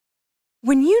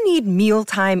When you need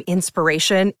mealtime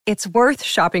inspiration, it's worth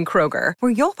shopping Kroger,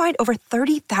 where you'll find over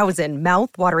 30,000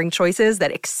 mouth-watering choices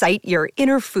that excite your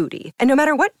inner foodie. And no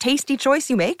matter what tasty choice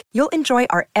you make, you'll enjoy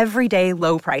our everyday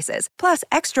low prices, plus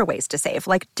extra ways to save,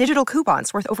 like digital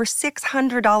coupons worth over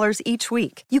 $600 each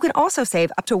week. You can also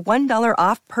save up to $1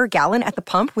 off per gallon at the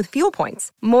pump with fuel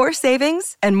points. More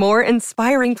savings and more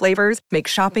inspiring flavors make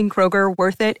shopping Kroger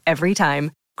worth it every time.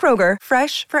 Kroger,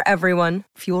 fresh for everyone.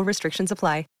 Fuel restrictions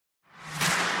apply.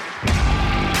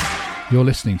 You're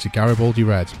listening to Garibaldi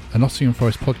Red, a Nottingham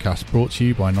Forest podcast brought to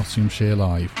you by Nottinghamshire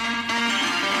Live.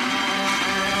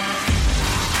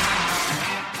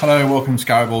 Hello, welcome to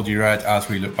Garibaldi Red as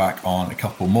we look back on a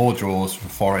couple more draws for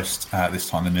Forest, this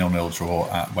time the 0-0 draw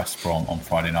at West Brom on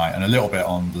Friday night and a little bit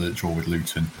on the draw with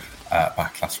Luton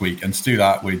back last week. And to do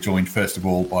that, we're joined first of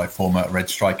all by former Red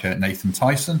striker Nathan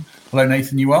Tyson. Hello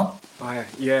Nathan, you well? Hi,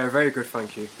 yeah, very good,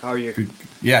 thank you. How are you? Good.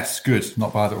 Yes, good.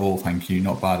 Not bad at all, thank you.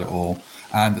 Not bad at all.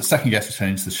 And the second guest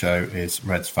returning to the show is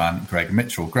Reds fan Greg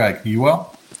Mitchell. Greg, are you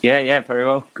well? Yeah, very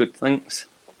well. Good, thanks.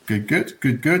 Good.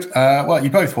 Well, you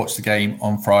both watched the game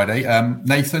on Friday.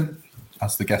 Nathan,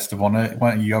 as the guest of honour,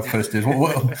 why don't you go first?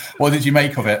 What did you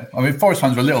make of it? I mean, Forest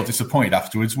fans were a little disappointed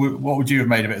afterwards. What would you have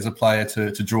made of it as a player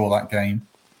to draw that game?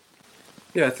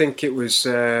 Yeah, I think it was...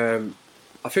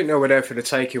 I think they were there for the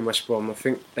taking, West Brom. I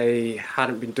think they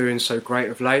hadn't been doing so great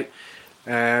of late.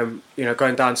 Going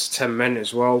down to 10 men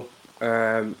as well.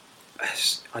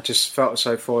 I just felt as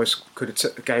though Forest could have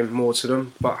took the game more to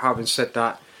them. But having said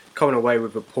that, coming away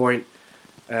with a point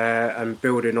and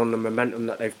building on the momentum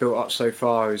that they've built up so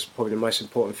far is probably the most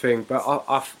important thing. But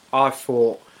I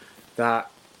thought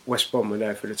that West Brom were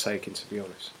there for the taking, to be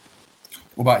honest.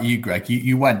 What about you, Greg?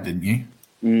 You went, didn't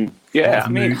you? Yeah,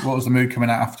 what was the mood coming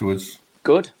out afterwards?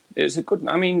 Good. It was a good...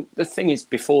 I mean, the thing is,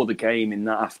 before the game in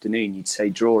that afternoon, you'd say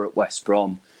draw at West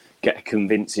Brom, get a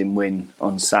convincing win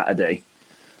on Saturday.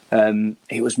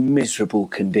 It was miserable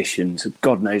conditions.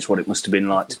 God knows what it must have been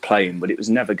like to play in, but it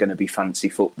was never going to be fancy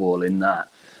football in that.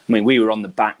 I mean, we were on the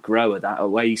back row of that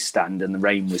away stand and the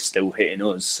rain was still hitting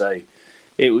us, so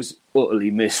it was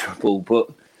utterly miserable. But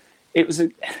it was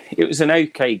an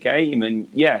okay game, and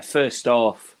yeah, first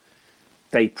half,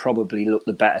 they probably looked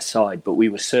the better side, but we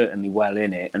were certainly well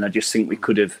in it, and I just think we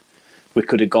could have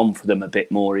gone for them a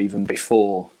bit more even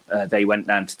before they went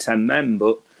down to 10 men.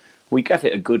 But we gave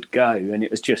it a good go, and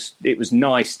it was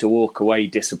nice to walk away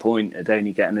disappointed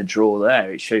only getting a draw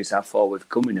there. It shows how far we've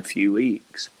come in a few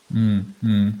weeks.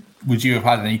 Would you have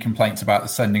had any complaints about the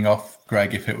sending off,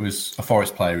 Greg, if it was a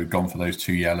Forest player who'd gone for those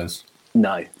two yellows?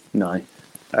 No.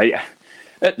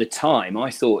 At the time,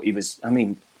 I thought he was... I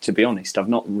mean, to be honest, I've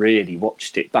not really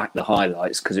watched it back, the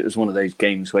highlights, because it was one of those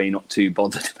games where you're not too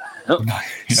bothered about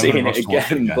seeing it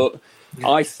again. But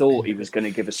I thought he was going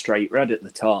to give a straight red at the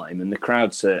time, and the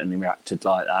crowd certainly reacted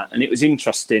like that. And it was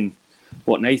interesting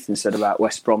what Nathan said about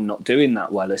West Brom not doing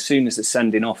that well. As soon as the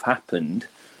sending off happened,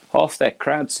 half their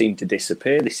crowd seemed to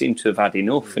disappear. They seemed to have had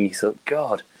enough, and you thought,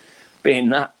 God, being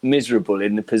that miserable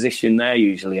in the position they're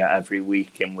usually at every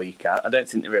week in, week out, I don't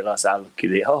think they realise how lucky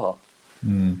they are.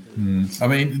 I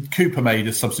mean, Cooper made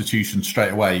a substitution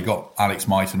straight away. You got Alex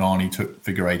Might and Arnie took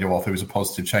Figueiredo off. It was a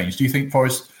positive change. Do you think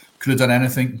Forest could have done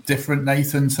anything different,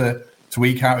 Nathan, to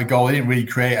eke out a goal? They didn't really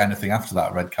create anything after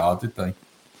that red card, did they?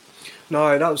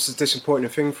 No, that was the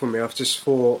disappointing thing for me. I've just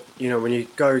thought, when you you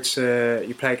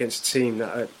play against a team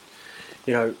that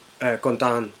gone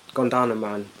down a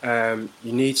man,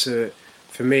 you need to,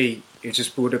 for me, it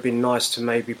just would have been nice to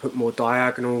maybe put more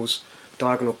diagonal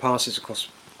passes across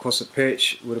the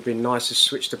pitch. It would have been nice to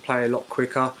switch the play a lot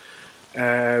quicker,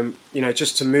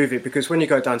 just to move it, because when you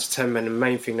go down to 10 men, the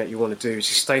main thing that you want to do is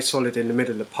to stay solid in the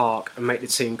middle of the park and make the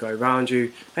team go around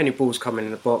you. Any balls coming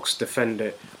in the box, defend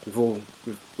it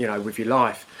with your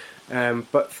life.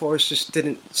 But Forest just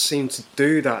didn't seem to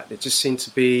do that. They just seemed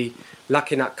to be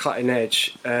lacking that cutting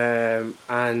edge,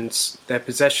 and their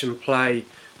possession play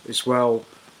as well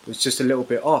was just a little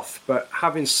bit off. But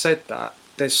having said that,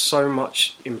 there's so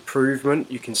much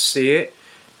improvement. You can see it,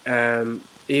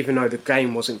 even though the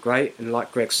game wasn't great, and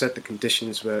like Greg said, the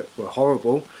conditions were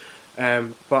horrible.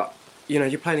 But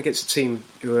you're playing against a team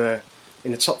who are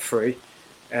in the top three,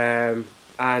 and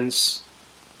I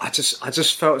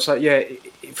just felt like,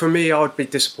 for me, I would be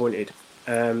disappointed,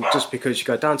 just because you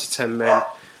go down to 10 men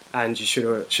and you should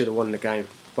have won the game.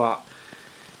 But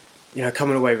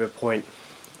coming away with a point,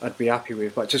 I'd be happy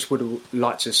with, but just would have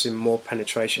liked to see more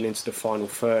penetration into the final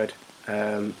third,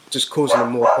 just causing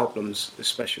them more problems,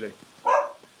 especially.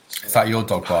 Is that your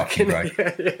dog barking, Greg?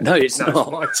 Yeah. No, it's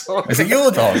not. It's my dog. Is it your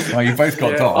dog? Oh, you've both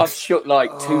got dogs. I've shut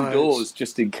two doors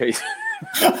just in case.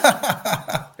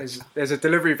 There's a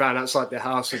delivery van outside the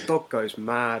house. The dog goes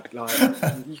mad. Like,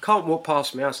 you can't walk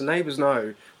past my house. The neighbours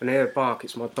know when they hear a bark,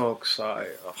 it's my dog. So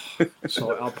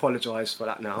I apologise for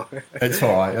that now. It's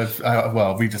all right.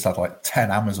 Well, we just had like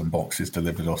 10 Amazon boxes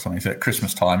delivered or something. It's at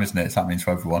Christmas time, isn't it? It's happening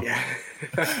to everyone. Yeah.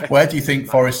 Where do you think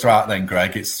Forest are at then,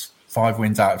 Greg? It's 5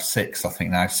 wins out of 6, I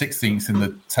think now. 16th in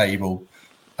the table.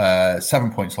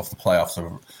 7 points off the playoffs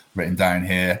are written down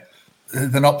here.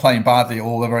 They're not playing badly at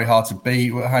all. They're very hard to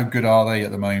beat. How good are they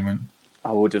at the moment?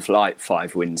 I would have liked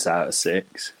 5 wins out of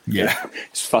 6. Yeah.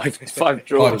 It's five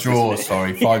draws. 5 draws,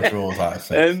 sorry. 5 draws out of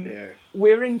 6.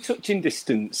 We're in touching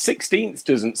distance. 16th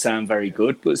doesn't sound very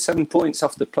good, but 7 points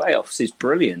off the playoffs is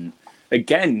brilliant.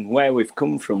 Again, where we've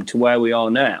come from to where we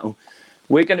are now,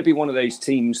 we're going to be one of those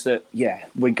teams that,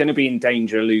 we're going to be in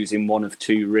danger of losing one of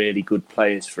 2 really good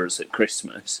players for us at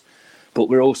Christmas. But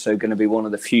we're also going to be one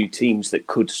of the few teams that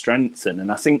could strengthen,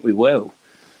 and I think we will.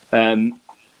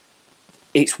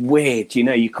 It's weird,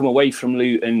 you come away from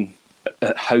Luton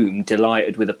at home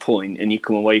delighted with a point, and you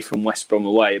come away from West Brom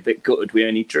away a bit gutted we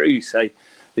only drew. So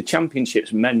the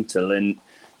Championship's mental, and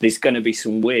there's going to be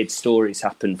some weird stories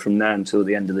happen from now until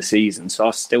the end of the season. So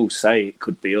I still say it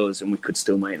could be us, and we could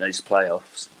still make those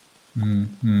playoffs.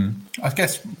 I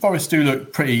guess Forest do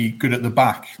look pretty good at the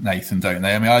back, Nathan, don't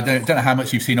they? I mean, I don't know how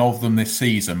much you've seen of them this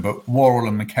season, but Worrell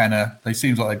and McKenna, they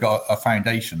seems like they've got a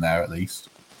foundation there at least.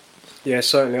 Yeah,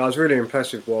 certainly. I was really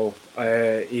impressed with Worrell.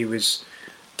 He's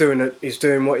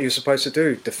doing what he was supposed to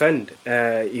do, defend.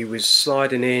 He was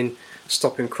sliding in,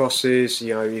 stopping crosses.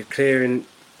 He clearing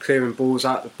balls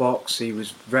out of the box. He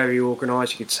was very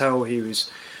organised. You could tell his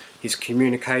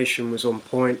communication was on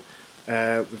point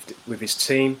with his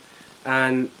team.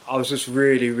 And I was just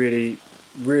really, really,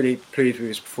 really pleased with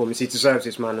his performance. He deserves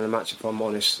his man of the match, if I'm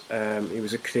honest. He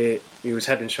was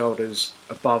head and shoulders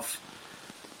above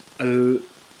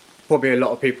probably a lot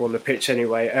of people on the pitch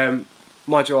anyway.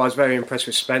 Mind you, I was very impressed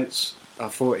with Spence. I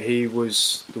thought he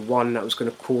was the one that was going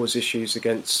to cause issues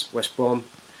against West Brom.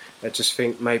 I just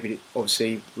think maybe,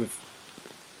 obviously, with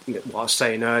what I was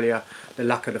saying earlier, the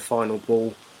lack of the final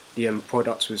ball, the end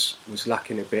product was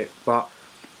lacking a bit. But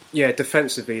yeah,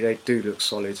 defensively they do look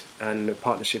solid, and the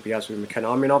partnership he has with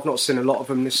McKenna. I mean, I've not seen a lot of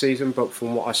them this season, but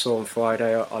from what I saw on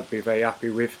Friday, I'd be very happy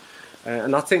with.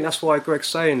 And I think that's why Greg's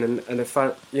saying, and the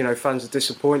fans are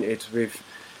disappointed with,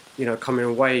 coming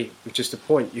away with just a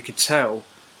point. You could tell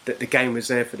that the game was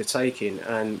there for the taking,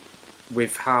 and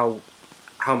with how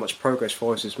much progress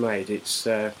Forest has made, it's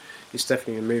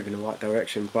definitely a move in the right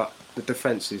direction. But the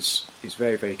defence is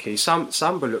very, very key.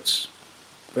 Samba looks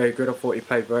very good. I thought he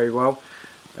played very well.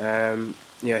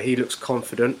 He looks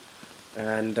confident,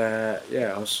 and I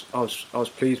was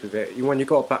pleased with it. When you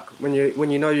got back, when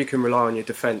you know you can rely on your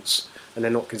defence and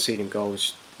they're not conceding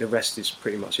goals, the rest is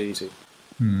pretty much easy.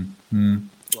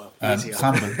 Well,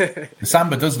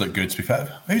 Samba does look good, to be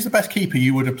fair. Who's the best keeper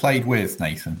you would have played with,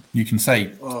 Nathan? You can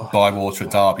say Bywater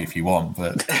at Derby if you want,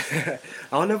 but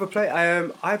I'll never play.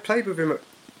 I played with him at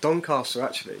Doncaster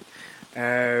actually.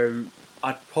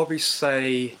 I'd probably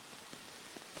say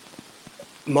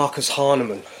Marcus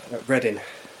Hahnemann at Reading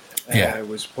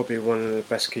was probably one of the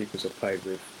best keepers I've played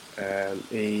with.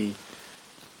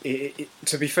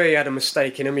 To be fair, he had a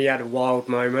mistake in him. He had a wild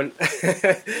moment.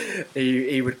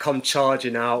 he would come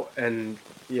charging out, and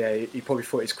he probably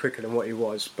thought he's quicker than what he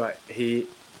was. But he's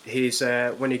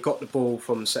when he got the ball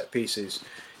from set pieces,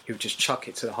 he would just chuck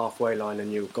it to the halfway line,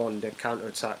 and you were gone. The counter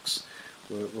attacks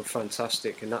were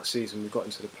fantastic. And that season, we got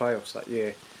into the playoffs that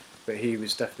year. But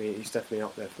he's definitely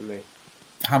up there for me.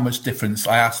 How much difference?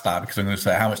 I asked that because I'm going to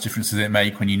say, how much difference does it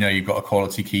make when you know you've got a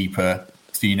quality keeper?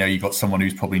 So you know you've got someone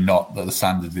who's probably not at the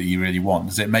standard that you really want.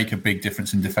 Does it make a big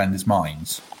difference in defenders'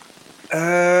 minds?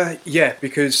 Yeah,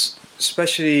 because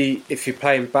especially if you're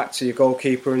playing back to your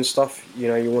goalkeeper and stuff, you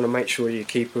want to make sure your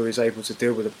keeper is able to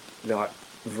deal with a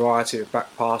variety of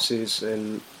back passes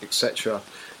and etc.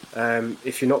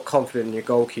 If you're not confident in your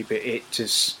goalkeeper,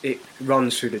 it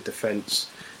runs through the defence.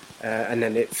 And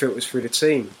then it filters through the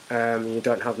team. You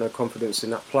don't have no confidence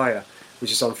in that player,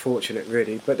 which is unfortunate,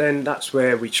 really. But then that's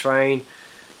where we train,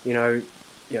 4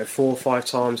 or 5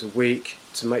 times a week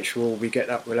to make sure we get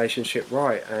that relationship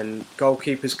right. And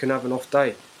goalkeepers can have an off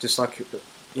day, just like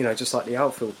the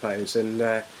outfield players.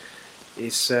 And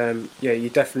you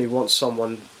definitely want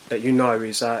someone that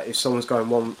is that if someone's going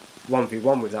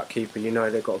 1v1 with that keeper,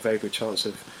 they've got a very good chance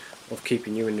of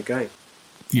keeping you in the game.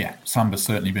 Yeah, Samba's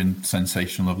certainly been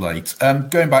sensational of late.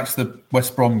 Going back to the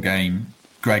West Brom game,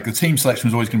 Greg, the team selection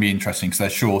was always going to be interesting because they're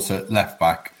short at left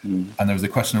back, and there was a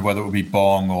question of whether it would be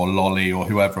Bong or Lolly or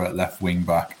whoever at left wing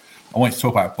back. I wanted to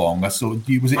talk about Bong. I saw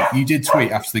you did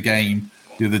tweet after the game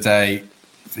the other day.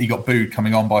 he got booed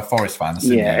coming on by Forest fans.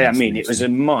 Didn't he? I mean, it was a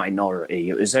minority.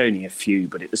 It was only a few,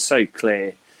 but it was so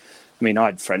clear. I mean, I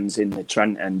had friends in the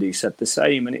Trent end who said the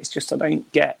same, and it's just I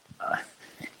don't get.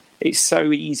 It's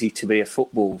so easy to be a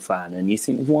football fan, and you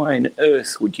think, why on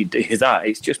earth would you do that?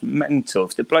 It's just mental.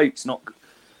 If the bloke's not,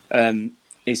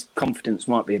 his confidence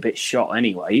might be a bit shot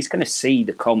anyway. He's going to see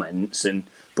the comments,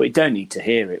 but he don't need to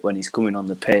hear it when he's coming on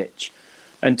the pitch.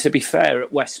 And to be fair,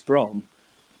 at West Brom,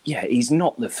 he's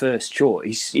not the first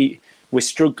choice. We're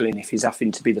struggling if he's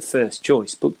having to be the first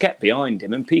choice, but get behind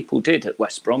him. And people did at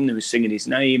West Brom. They were singing his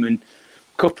name, and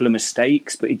a couple of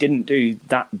mistakes, but he didn't do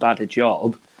that bad a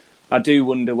job. I do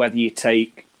wonder whether you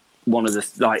take one of the,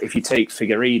 like, if you take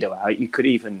Figueiredo out, you could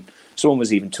even, someone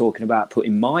was even talking about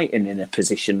putting Mighton in a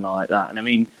position like that. And I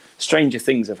mean, stranger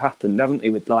things have happened, haven't they,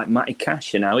 with like Matty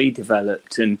Cash and how he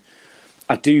developed. And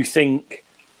I do think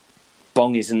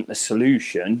Bong isn't the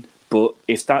solution, but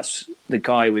if that's the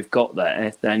guy we've got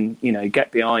there, then,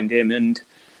 get behind him. And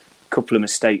a couple of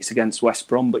mistakes against West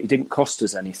Brom, but he didn't cost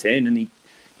us anything. And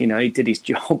he did his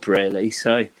job, really.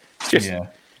 So it's just... Yeah.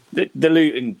 The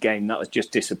Luton game, that was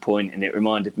just disappointing. It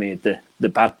reminded me of the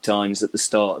bad times at the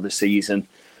start of the season,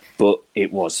 but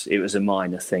it was a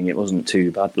minor thing. It wasn't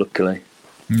too bad, luckily.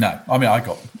 No, I mean, I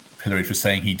got pilloried for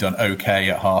saying he'd done okay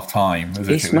at half time.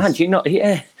 It's mad,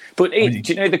 But do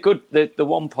you know the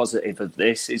one positive of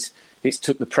this is it's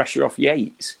took the pressure off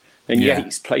Yates, and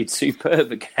Yates played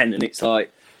superb again, and it's like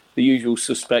the usual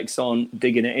suspects aren't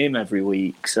digging at him every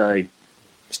week, so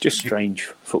it's just strange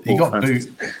football.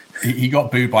 He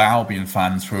got booed by Albion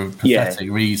fans for a pathetic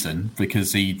reason,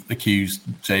 because he accused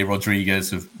Jay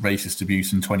Rodriguez of racist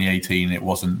abuse in 2018. It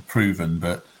wasn't proven,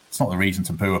 but it's not the reason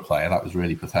to boo a player. That was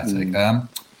really pathetic.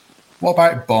 What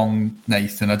about Bong,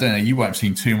 Nathan? I don't know. You won't have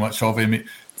seen too much of him.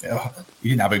 He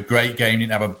didn't have a great game,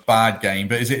 didn't have a bad game.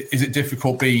 But is it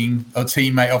difficult being a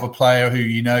teammate of a player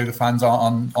who the fans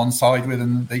aren't on side with,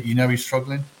 and that he's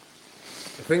struggling?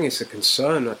 I think it's a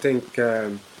concern. I think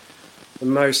the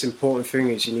most important thing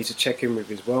is you need to check in with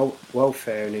his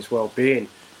welfare and his well-being.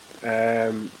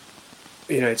 To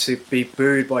be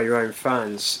booed by your own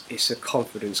fans, it's a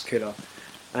confidence killer.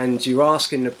 And you're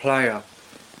asking the player,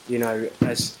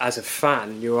 as a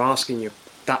fan, you're asking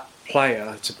that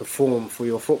player to perform for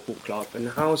your football club. And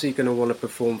how is he going to want to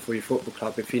perform for your football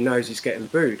club if he knows he's getting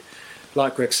booed?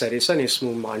 Like Greg said, it's only a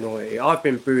small minority. I've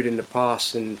been booed in the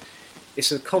past, and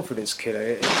it's a confidence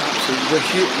killer.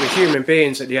 We're human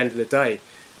beings at the end of the day,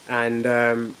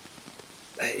 and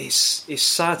it's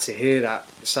sad to hear that.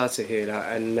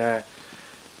 And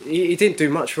he didn't do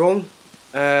much wrong,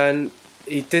 and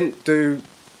he didn't do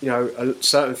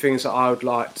certain things that I would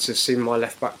like to see my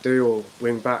left back do or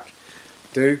wing back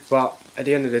do. But at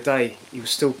the end of the day, he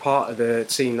was still part of the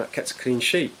team that kept a clean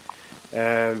sheet.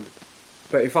 But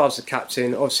if I was the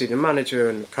captain, obviously the manager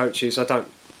and the coaches, I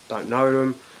don't know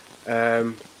them.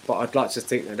 But I'd like to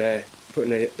think that they're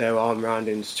putting their arm around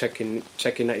him, checking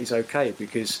that he's okay.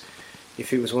 Because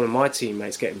if it was one of my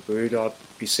teammates getting booed, I'd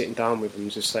be sitting down with them,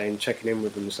 just checking in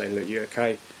with them, saying, "Look, you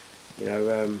okay?"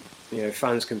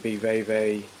 Fans can be very,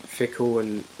 very fickle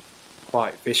and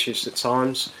quite vicious at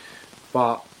times,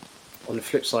 but on the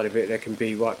flip side of it, they can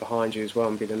be right behind you as well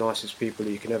and be the nicest people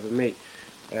that you can ever meet.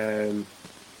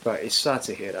 But it's sad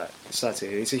to hear that.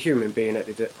 He's a human being at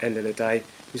the end of the day.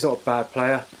 He's not a bad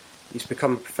player. He's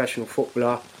become a professional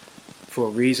footballer for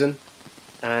a reason,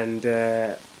 and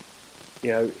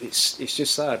it's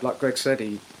just sad. Like Greg said,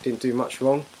 he didn't do much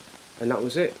wrong, and that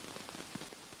was it.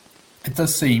 It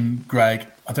does seem, Greg,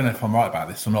 I don't know if I'm right about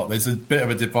this or not, there's a bit of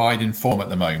a divide in form at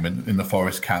the moment in the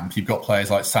Forest camp. You've got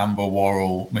players like Samba,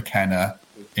 Worrell, McKenna,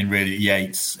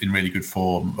 Yates in really good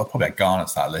form. I'll probably add Garner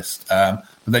to that list. But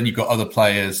then you've got other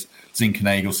players.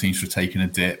 Zinkernagel seems to have taken a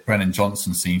dip. Brennan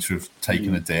Johnson seems to have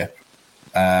taken a dip.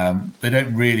 They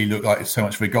don't really look like so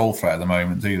much of a goal threat at the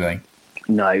moment, do they?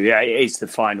 No, it's the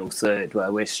final third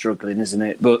where we're struggling, isn't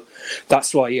it? But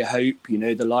that's why you hope,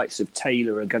 the likes of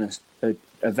Taylor are going to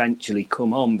eventually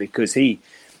come on, because he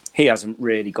hasn't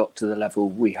really got to the level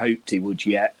we hoped he would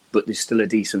yet, but there's still a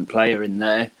decent player in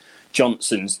there.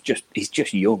 Johnson's he's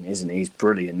just young, isn't he? He's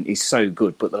brilliant. He's so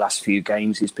good, but the last few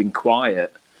games he's been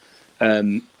quiet.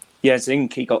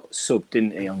 Zink, he got subbed,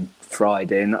 didn't he, on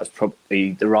Friday, and that's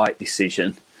probably the right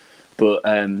decision. But,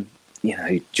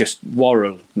 just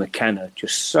Worrell, McKenna,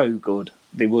 just so good.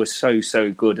 They were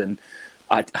so good, and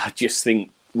I just think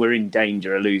we're in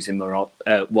danger of losing Worrell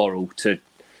to,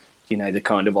 the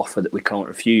kind of offer that we can't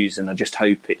refuse, and I just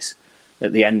hope it's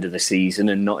at the end of the season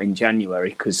and not in January,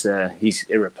 because he's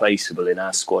irreplaceable in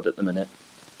our squad at the minute.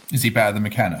 Is he better than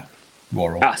McKenna?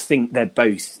 Worrell? I think they're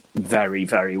both very,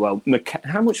 very well.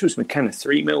 How much was McKenna?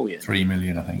 3 million? 3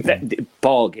 million, I think.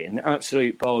 Bargain,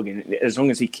 absolute bargain. As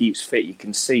long as he keeps fit, you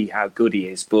can see how good he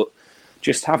is. But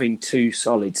just having two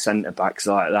solid centre-backs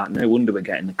like that, no wonder we're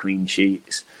getting the clean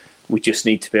sheets. We just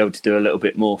need to be able to do a little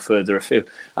bit more further afield.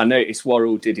 I noticed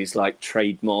Worrell did his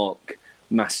trademark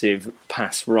massive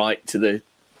pass right to the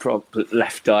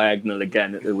left diagonal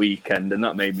again at the weekend, and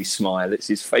that made me smile. It's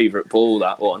his favourite ball,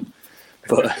 that one.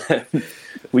 But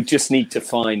we just need to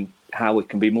find how we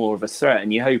can be more of a threat.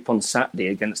 And you hope on Saturday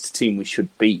against a team we should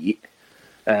beat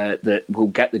that we'll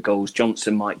get the goals.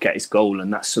 Johnson might get his goal,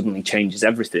 and that suddenly changes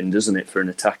everything, doesn't it, for an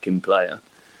attacking player?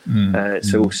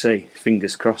 So we'll see.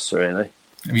 Fingers crossed, really.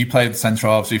 Have you played the centre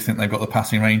halves? Do you think they've got the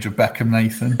passing range of Beckham,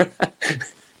 Nathan?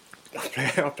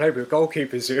 I played with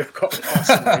goalkeepers who have got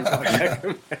passing range like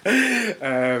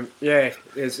Beckham.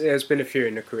 There's been a few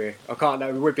in the career. I can't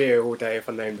know. We would be here all day if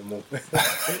I named them all.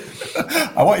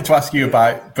 I wanted to ask you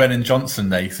about Brennan Johnson,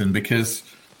 Nathan, because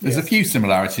there's a few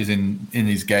similarities in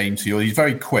his game to yours. He's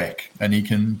very quick and he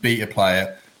can beat a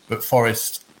player, but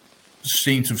Forest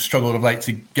seem to have struggled of late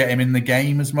to get him in the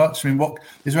game as much. I mean, what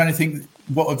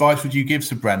advice would you give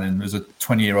to Brennan as a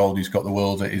 20-year-old who's got the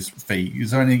world at his feet?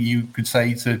 Is there anything you could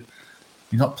say to...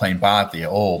 He's not playing badly at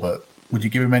all, but would you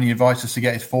give him any advice just to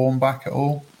get his form back at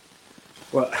all?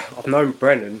 Well, I've known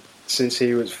Brennan since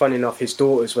he was... Funny enough, his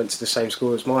daughters went to the same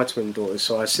school as my twin daughters,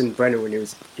 so I seen Brennan when he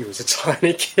was a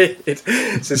tiny kid.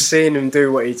 So seeing him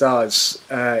do what he does,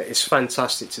 it's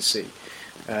fantastic to see.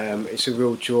 It's a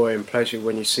real joy and pleasure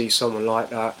when you see someone like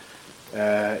that.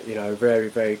 Very,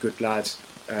 very good lad.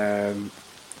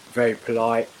 Very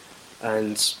polite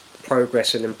and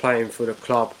progressing and playing for the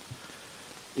club.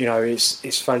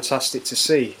 It's fantastic to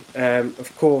see.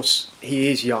 Of course, he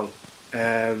is young.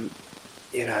 I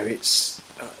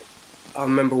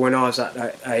remember when I was at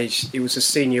that age, it was the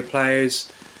senior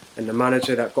players and the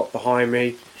manager that got behind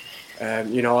me. I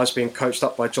was being coached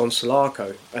up by John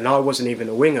Solarco, and I wasn't even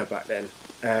a winger back then.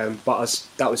 But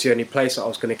that was the only place that I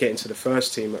was going to get into the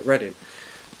first team at Reading.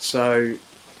 So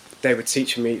they were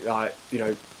teaching me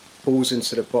balls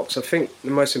into the box. I think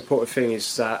the most important thing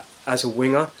is that as a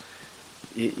winger,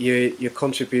 your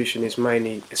contribution is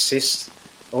mainly assist.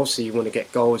 Obviously, you want to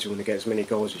get goals. You want to get as many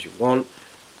goals as you want,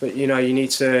 but you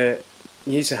need to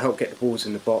help get the balls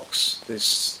in the box.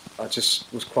 I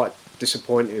just was quite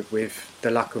disappointed with the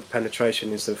lack of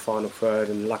penetration into the final third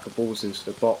and the lack of balls into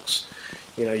the box.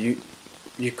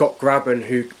 You've got Graben,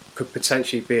 who could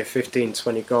potentially be a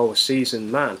 15-20 goal a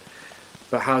season man,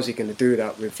 but how's he going to do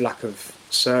that with lack of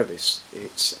service?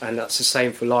 And that's the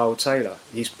same for Lyle Taylor.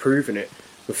 He's proven it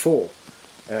before,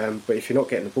 but if you're not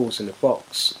getting the balls in the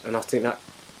box, and I think that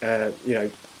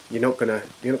you're not going to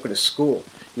score,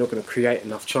 you're not going to create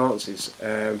enough chances.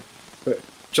 But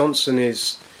Johnson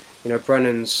is,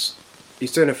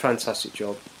 he's doing a fantastic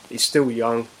job. He's still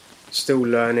young, still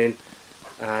learning,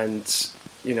 and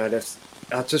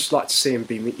I'd just like to see him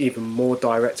be even more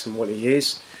direct than what he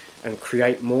is and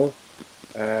create more.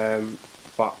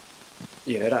 But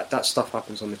that stuff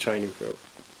happens on the training field.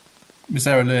 Was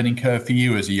there a learning curve for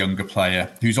you as a younger player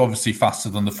who's obviously faster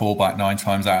than the fullback 9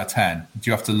 times out of 10? Do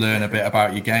you have to learn a bit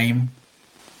about your game?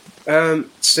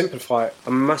 Simplify it. I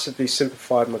massively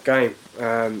simplified my game.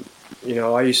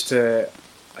 I used to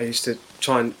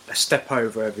try and step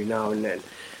over every now and then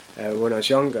when I was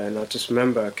younger, and I just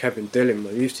remember Kevin Dillon, my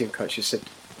youth team coach, he said,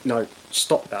 "No,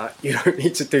 stop that. You don't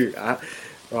need to do that.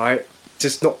 Right?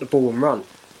 Just knock the ball and run."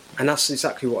 And that's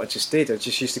exactly what I just did. I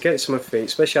just used to get it to my feet,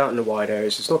 especially out in the wide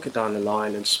areas, just knock it down the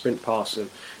line and sprint past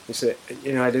them. He said,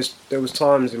 there was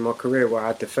times in my career where I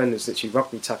had defenders that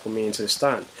rugby tackle me into the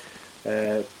stand.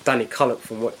 Danny Cullop,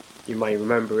 from what you may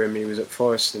remember him, he was at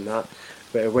Forest and that.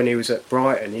 But when he was at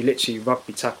Brighton, he literally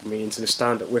rugby tackled me into the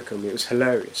stand at Wickham. It was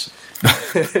hilarious.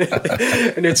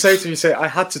 And he'd say to me, I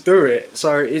had to do it.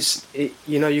 So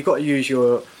you've got to use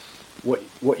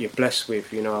what you're blessed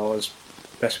with. I was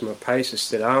blessed with my pace, I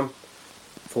still am,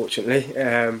 fortunately.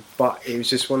 But it was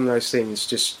just one of those things.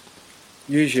 Just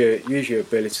use your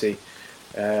ability.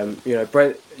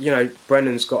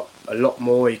 Brennan's got a lot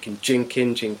more. He can jink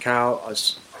in, jink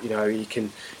out. He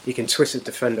can twist a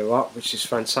defender up, which is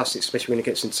fantastic, especially when he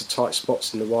gets into tight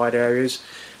spots in the wide areas.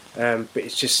 But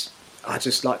I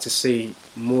just like to see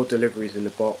more deliveries in the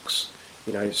box,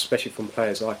 especially from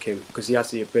players like him, because he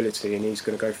has the ability and he's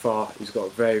going to go far. He's got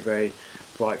a very, very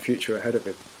bright future ahead of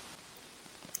him.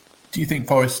 Do you think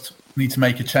Forest need to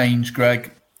make a change,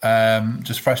 Greg?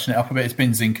 Just freshen it up a bit. It's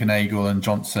been Zinkernagel and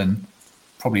Johnson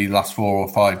probably the last 4 or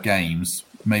 5 games.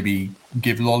 Maybe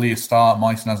give Lolly a start.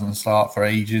 Meissen hasn't started for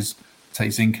ages.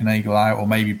 Take Zinkernagel out, or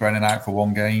maybe Brennan out for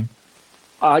 1 game.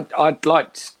 I'd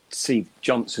like see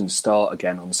Johnson start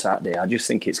again on Saturday. I just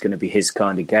think it's going to be his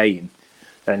kind of game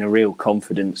and a real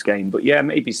confidence game. But yeah,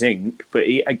 maybe Zink. But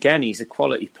he's a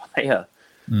quality player.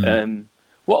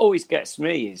 What always gets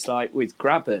me is like with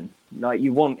Graben, like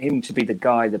you want him to be the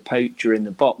guy, the poacher in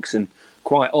the box, and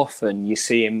quite often you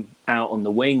see him out on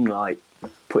the wing, like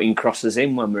putting crosses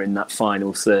in when we're in that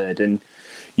final third, and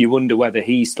you wonder whether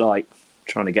he's like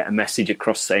trying to get a message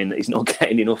across saying that he's not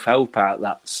getting enough help out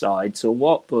that side or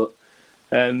what. But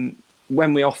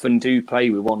when we often do play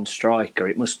with one striker,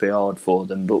 it must be hard for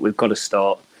them, but we've got to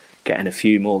start getting a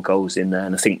few more goals in there,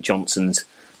 and I think Johnson's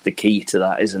the key to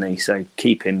that, isn't he? So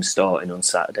keep him starting on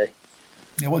Saturday.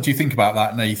 Yeah, what do you think about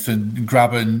that, Nathan?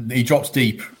 Graben, he drops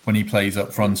deep when he plays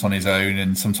up front on his own,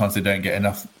 and sometimes they don't get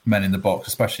enough men in the box,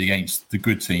 especially against the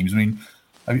good teams. I mean,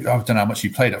 I don't know how much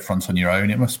you played up front on your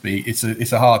own. It must be, it's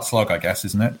a hard slog, I guess,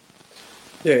 isn't it?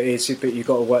 Yeah, it is, but you've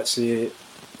got to work to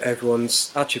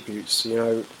everyone's attributes. You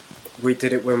know, we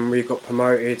did it when we got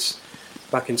promoted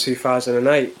back in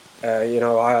 2008.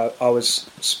 I was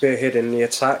spearheading the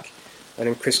attack, and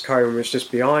then Chris Cohen was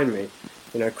just behind me.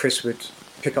 You know, Chris would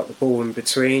pick up the ball in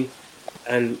between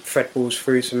and thread balls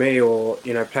through to me, or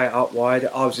play it out wide.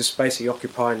 I was just basically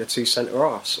occupying the two centre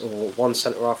halves, or one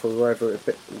centre half, or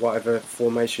whatever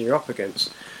formation you're up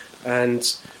against. And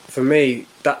for me,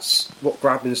 that's what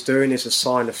Graben's doing, is a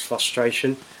sign of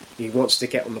frustration. He wants to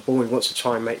get on the ball. He wants to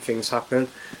try and make things happen.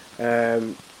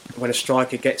 When a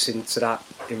striker gets into that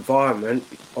environment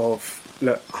of,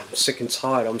 look, I'm sick and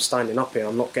tired, I'm standing up here,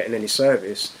 I'm not getting any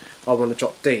service, I want to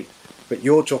drop deep. But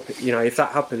you're dropping, if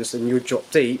that happens, then you drop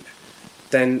deep,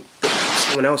 then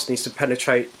someone else needs to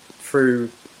penetrate through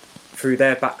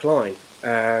their back line.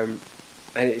 And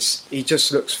he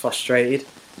just looks frustrated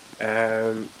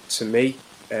to me.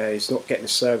 He's not getting the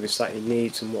service that he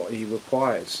needs and what he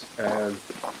requires.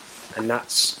 And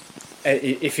that's,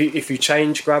 if you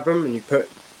change Graben and you put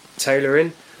Taylor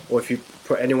in, or if you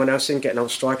put anyone else in, get another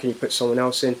striker and you put someone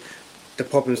else in, the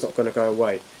problem's not going to go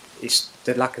away. It's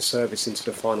the lack of service into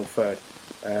the final third.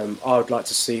 I would like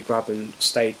to see Graben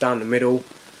stay down the middle,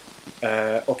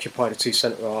 occupy the two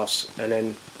centre halves, and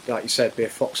then, like you said, be a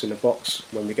fox in the box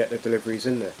when we get the deliveries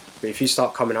in there. But if you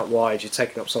start coming out wide, you're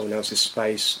taking up someone else's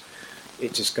space,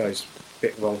 it just goes a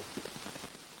bit wrong.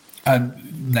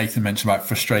 And Nathan mentioned about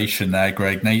frustration there,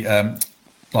 Greg.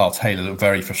 Taylor looked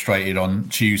very frustrated on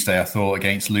Tuesday, I thought,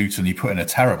 against Luton. He put in a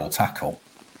terrible tackle.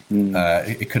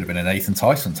 It could have been a Nathan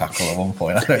Tyson tackle at one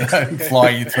point. I don't know,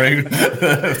 flying through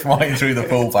the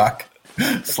fullback,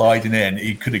 sliding in.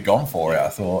 He could have gone for it, I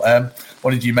thought.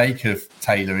 What did you make of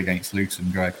Taylor against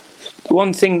Luton, Greg? The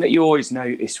one thing that you always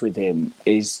notice with him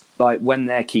is, like, when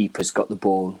their keeper's got the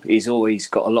ball, he's always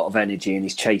got a lot of energy and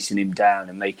he's chasing him down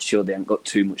and making sure they haven't got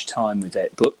too much time with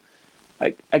it. But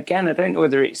again, I don't know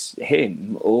whether it's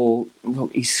him or,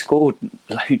 look, he's scored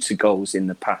loads of goals in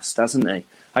the past, hasn't he?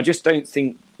 I just don't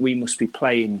think we must be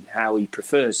playing how he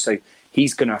prefers. So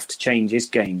he's going to have to change his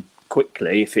game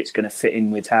quickly if it's going to fit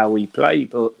in with how we play.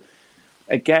 But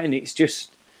again, it's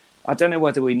just, I don't know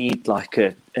whether we need like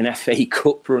an FA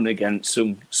Cup run against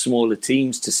some smaller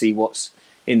teams to see what's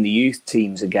in the youth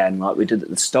teams again, like we did at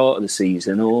the start of the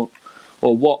season, or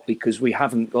what, because we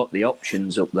haven't got the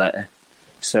options up there.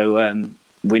 So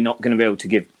we're not going to be able to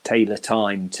give Taylor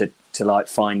time to like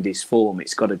find his form.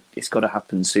 It's got to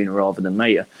happen sooner rather than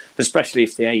later, especially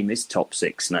if the aim is top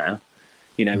six now.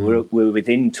 We're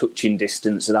within touching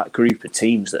distance of that group of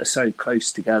teams that are so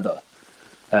close together,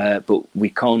 but we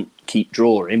can't keep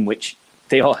drawing, which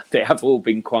they have all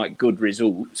been quite good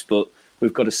results, but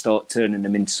we've got to start turning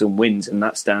them into some wins, and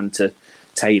that's down to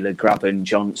Taylor, Graben,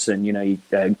 Johnson.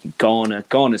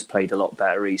 Garner's played a lot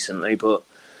better recently, but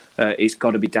it's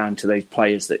got to be down to those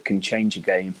players that can change a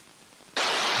game.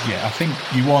 Yeah, I think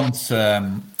you want.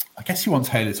 I guess you want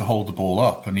Taylor to hold the ball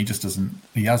up, and he just doesn't.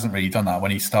 He hasn't really done that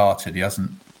when he started. He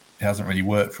hasn't really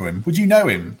worked for him. Would you know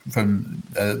him from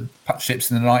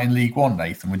ships in the night in League One,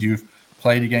 Nathan? Would you have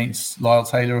played against Lyle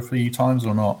Taylor a few times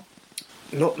or not?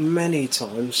 Not many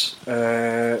times.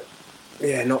 Not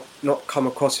come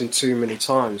across him too many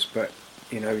times. But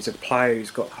he's a player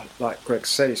who's got, like Greg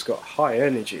said, he's got high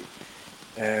energy.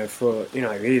 He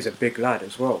is a big lad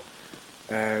as well.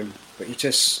 But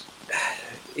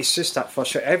it's just that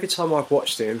frustrating. Every time I've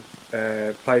watched him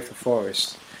play for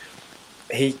Forest,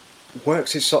 he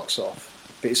works his socks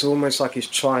off, but it's almost like he's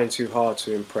trying too hard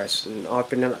to impress. And I've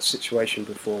been in that situation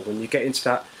before. When you get into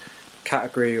that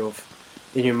category of,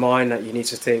 in your mind, that you need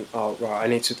to think, oh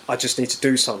right, I just need to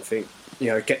do something.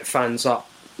 Get the fans up.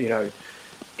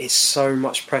 It's so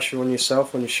much pressure on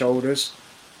yourself, on your shoulders.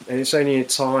 And it's only a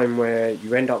time where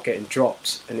you end up getting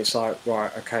dropped, and it's like,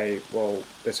 right, okay, well,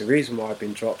 there's a reason why I've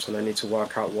been dropped, and I need to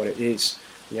work out what it is.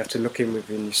 And you have to look in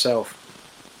within yourself.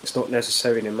 It's not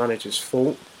necessarily the manager's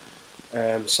fault.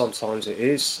 Sometimes it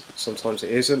is, sometimes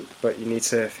it isn't, but you need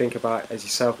to think about, as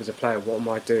yourself as a player, what am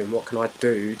I doing? What can I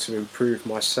do to improve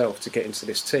myself to get into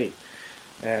this team?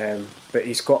 But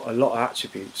he's got a lot of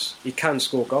attributes. He can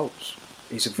score goals.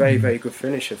 He's a very, very good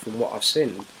finisher from what I've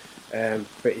seen. But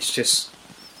it's just,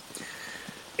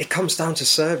 it comes down to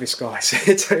service, guys.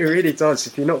 It really does.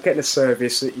 If you're not getting the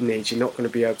service that you need, you're not going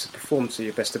to be able to perform to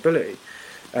your best ability.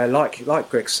 Like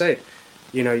Greg said,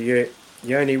 you know, you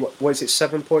only, what is it,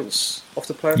 7 points off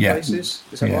the playoff places?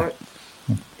 Is that right?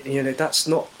 You know, that's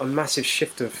not a massive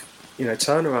shift of, you know,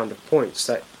 turnaround of points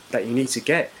that you need to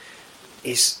get.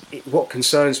 What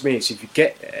concerns me is if you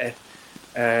get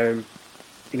there,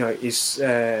 you know,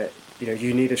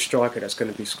 you need a striker that's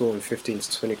going to be scoring 15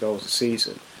 to 20 goals a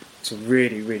season to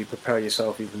really, really prepare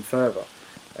yourself even further.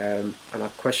 And I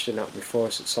question that with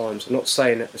Forest at times. I'm not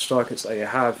saying that the strikers that you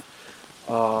have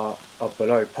are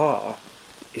below par.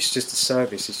 It's just the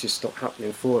service is just not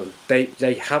happening for them.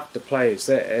 They have the players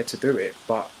there to do it,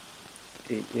 but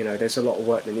you know, there's a lot of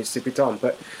work that needs to be done.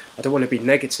 But I don't want to be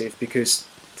negative, because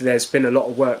there's been a lot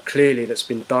of work clearly that's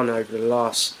been done over the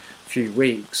last few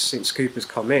weeks since Cooper's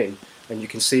come in, and you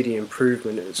can see the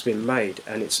improvement that's been made,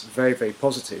 and it's very, very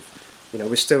positive. You know,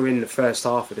 we're still in the first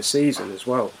half of the season as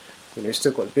well. You know, we've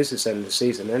still got the business end of the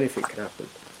season. Anything can happen.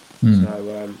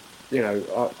 So, you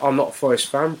know, I'm not a Forest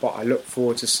fan, but I look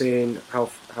forward to seeing how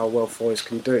well Forest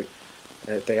can do.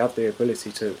 They have the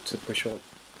ability to push on.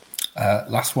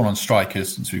 Last one on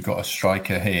strikers, since we've got a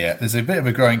striker here. There's a bit of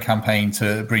a growing campaign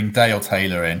to bring Dale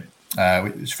Taylor in,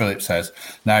 which Philip says.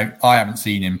 Now, I haven't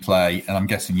seen him play, and I'm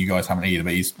guessing you guys haven't either,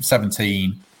 but he's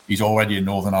 17. He's already a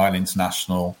Northern Ireland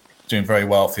international, doing very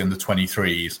well for the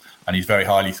under-23s, and he's very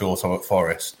highly thought of at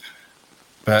Forest.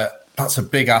 But that's a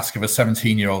big ask of a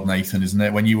 17-year-old, Nathan, isn't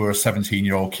it? When you were a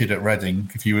 17-year-old kid at Reading,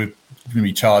 if you were going to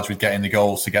be charged with getting the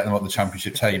goals to get them up the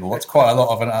championship table, that's quite a lot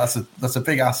of that's a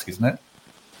big ask, isn't it?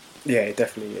 Yeah, it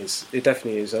definitely is. It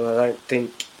definitely is, and I don't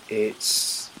think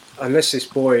it's, unless this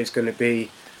boy is going to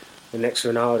be the next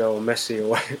Ronaldo or Messi or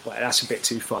well, that's a bit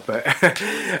too far. But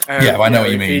I know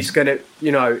what you mean. He's going to,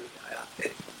 you know,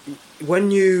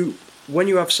 when you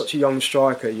have such a young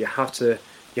striker, you have to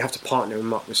partner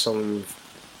him up with someone with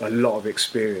a lot of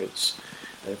experience,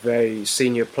 a very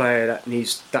senior player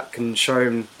that can show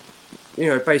him, you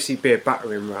know, basically be a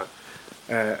battering ram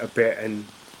a bit, and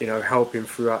you know, help him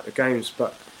throughout the games.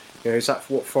 But you know, is that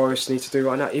what Forest need to do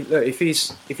right now? If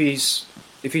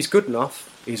he's good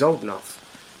enough, he's old enough.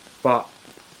 But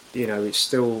you know, it's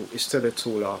still a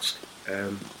tall ask.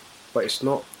 But it's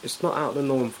not out of the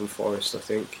norm from Forest, I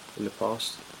think, in the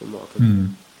past, from what I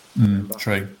can remember.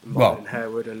 True. Martin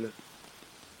Harewood and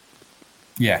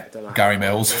Gary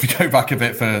Mills. If you go back a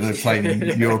bit further, playing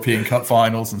in European Cup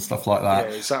finals and stuff like that.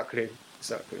 Yeah, exactly.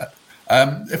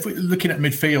 If we're looking at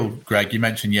midfield, Greg, you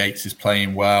mentioned Yates is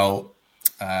playing well.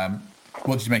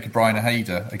 What did you make of Brian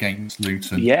Hayder against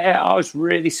Luton? Yeah, I was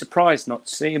really surprised not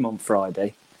to see him on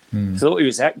Friday. I thought he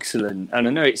was excellent, and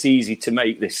I know it's easy to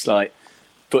make this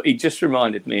but he just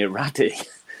reminded me of Raddy.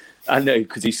 I know,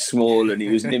 because he's small and he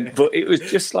was but it was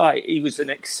just like he was an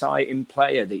exciting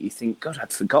player that you think, God,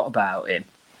 I'd forgot about him.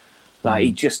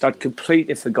 I'd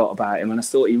completely forgot about him, and I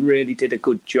thought he really did a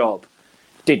good job.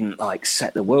 Didn't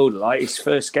set the world alight. His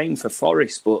first game for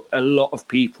Forest, but a lot of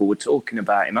people were talking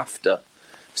about him after.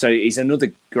 So he's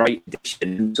another great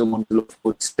addition, someone to look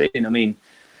forward to seeing. I mean,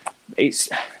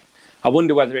 I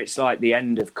wonder whether it's like the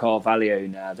end of Carvalho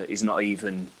now, that he's not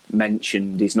even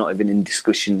mentioned. He's not even in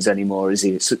discussions anymore, is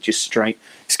he? It's going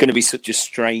to be such a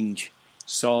strange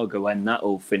saga when that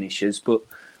all finishes. But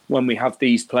when we have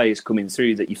these players coming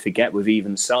through that you forget we've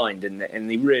even signed, and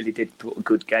they really did put a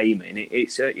good game in,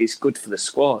 it's good for the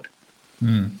squad.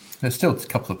 There's still a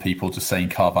couple of people just saying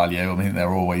Carvalho. I mean,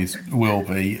 there always will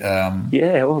be.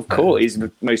 Of course, he's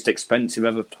the most expensive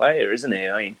ever player, isn't he?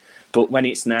 I mean, but when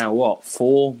it's now,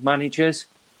 4 managers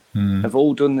have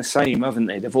all done the same, haven't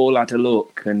they? They've all had a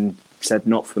look and said,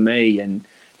 not for me. And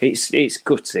it's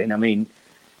gutting. I mean,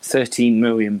 £13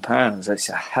 million, that's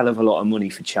a hell of a lot of money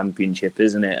for Championship,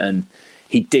 isn't it? And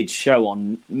he did show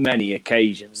on many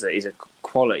occasions that he's a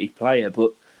quality player,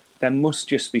 but there must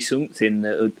just be something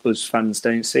that us fans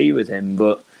don't see with him.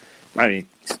 But I mean,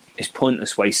 it's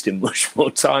pointless wasting much more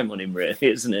time on him, really,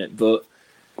 isn't it? But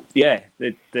yeah,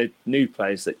 the new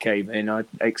players that came in, I'm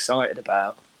excited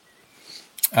about.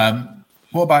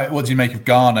 What do you make of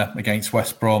Garner against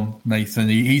West Brom, Nathan?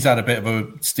 He's had a bit of a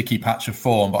sticky patch of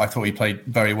form, but I thought he played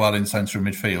very well in central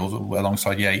midfield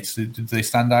alongside Yates. Did they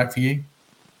stand out for you?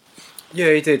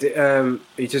 Yeah, he did.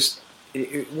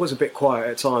 It was a bit quiet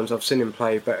at times. I've seen him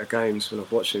play better games when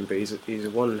I've watched him, but he's a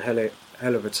one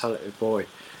hell of a talented boy.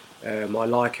 I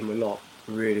like him a lot,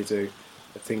 really do.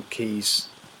 I think his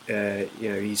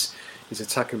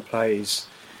attacking plays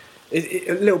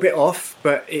a little bit off,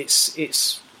 but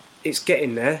it's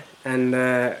getting there. And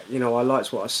I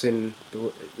liked what I've seen.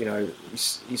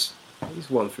 He's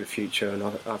one for the future, and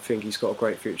I think he's got a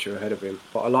great future ahead of him.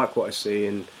 But I like what I see,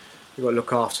 and you've got to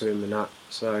look after him and that.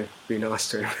 So be nice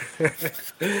to him.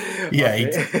 Yeah,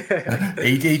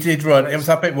 he did run. It was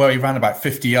that bit where he ran about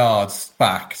 50 yards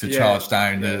back to charge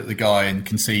down the guy and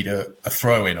concede a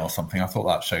throw in or something. I thought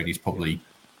that showed he's probably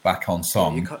back on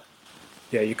song.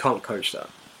 You can't coach that.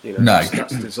 No,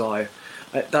 that's desire.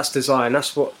 That's desire, and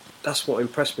that's what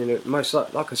impressed me most.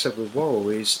 Like I said with Worrell,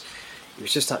 it was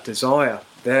just that desire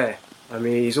there. I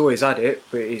mean, he's always had it,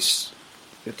 but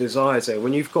the desire's there.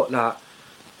 When you've got that,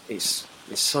 it's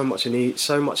so much an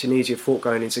easier thought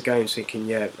going into games, thinking,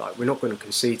 we're not going to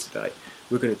concede today.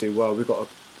 We're going to do well. We've got a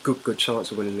good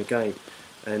chance of winning the game.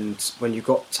 And when you've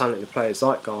got talented players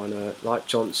like Garner, like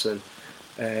Johnson,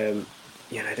 they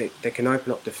can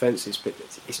open up defences, but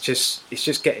it's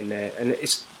just getting there. And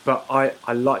but I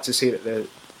like to see that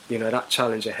that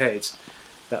challenge ahead,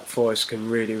 that Forest can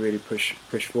really, really push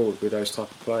forward with those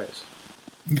type of players.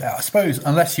 Yeah, I suppose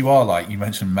unless you are like you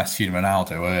mentioned Messi and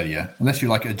Ronaldo earlier, unless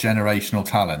you're like a generational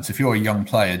talent, if you're a young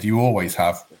player, do you always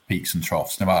have peaks and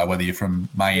troughs, no matter whether you're from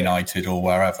Man United or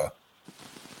wherever?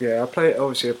 Yeah, I played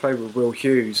with Will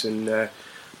Hughes, and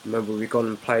remember we gone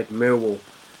and played Millwall,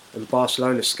 and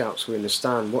Barcelona scouts were in the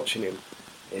stand watching him.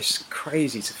 It's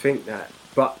crazy to think that,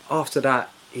 but after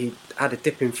that he had a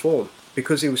dip in form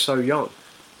because he was so young.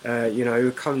 He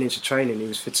was coming into training, he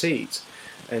was fatigued,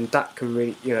 and that can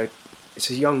really, it's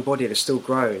a young body that's still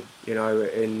growing,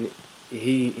 and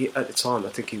he at the time, I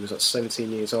think he was like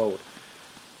 17 years old,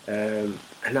 and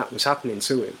that was happening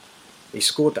to him. He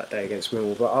scored that day against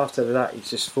Millwall, but after that,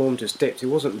 his form just dipped. It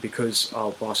wasn't because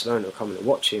Barcelona were coming to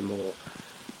watch him or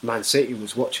Man City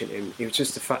was watching him. It was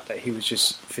just the fact that he was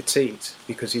just fatigued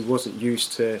because he wasn't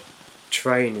used to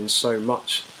training so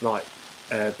much, like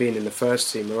being in the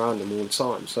first team around them all the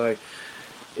time. So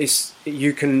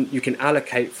you can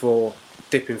allocate for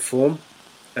dip in form,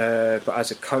 but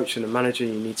as a coach and a manager,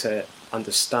 you need to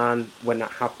understand when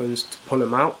that happens to pull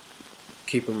them out,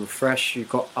 keep them refreshed. You've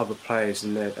got other players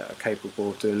in there that are capable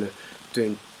of doing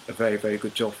a very, very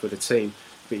good job for the team,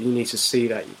 but you need to see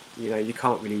that you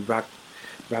can't really rag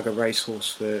a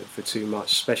racehorse for too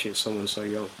much, especially if someone's so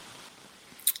young.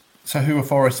 So who are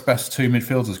Forest's best two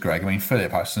midfielders, Greg? I mean,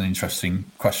 Philip asked an interesting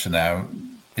question there.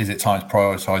 Is it time to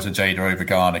prioritise Ajada over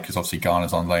Garner? Because obviously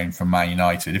Garner's on loan from Man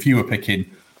United. If you were picking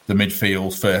the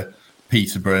midfield for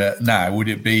Peterborough now, would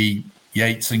it be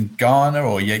Yates and Garner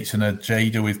or Yates and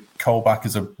Ajada with Colback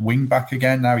as a wing back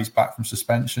again? Now he's back from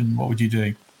suspension. What would you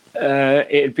do?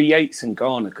 It'd be Yates and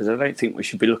Garner, because I don't think we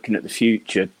should be looking at the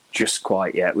future just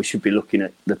quite yet. We should be looking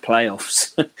at the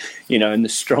playoffs, and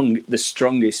the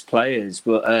strongest players.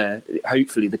 But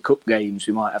hopefully the cup games,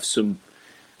 we might have some,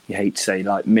 you hate to say,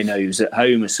 like minnows at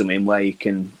home or something where you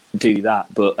can do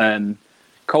that. But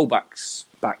Colback's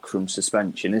back from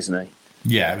suspension, isn't he?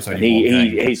 Yeah, it was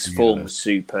only his form was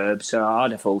superb, so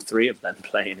I'd have all three of them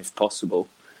playing if possible.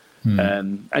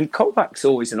 And Colback's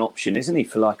always an option, isn't he,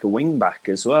 for like a wing back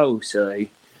as well? So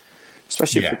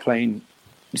especially if we're playing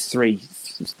three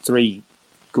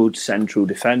good central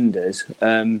defenders,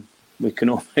 we can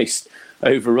almost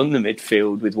overrun the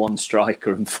midfield with one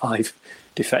striker and five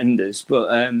defenders. But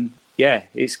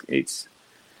it's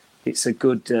a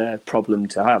good problem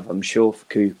to have, I'm sure, for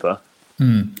Cooper.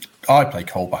 I play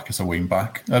Colback as a wing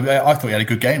back. I thought he had a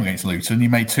good game against Luton. He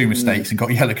made two mistakes and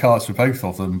got yellow cards for both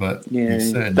of them. But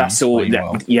that's all.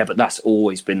 But that's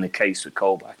always been the case with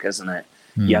Colback, hasn't it?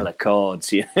 Yellow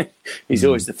cards. Yeah, he's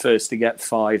always the first to get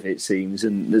 5, it seems,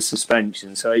 and the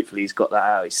suspension. So hopefully he's got that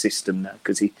out of his system now.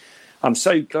 Because I'm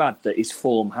so glad that his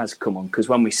form has come on. Because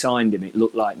when we signed him, it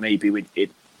looked like maybe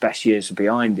best years are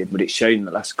behind him, but it's shown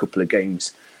the last couple of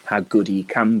games how good he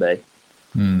can be.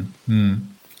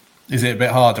 Is it a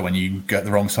bit harder when you get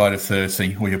the wrong side of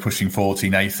 30 or you're pushing 40,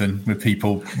 Nathan, with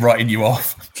people writing you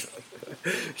off?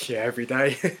 Yeah, every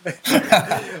day.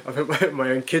 I think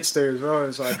my own kids do as well.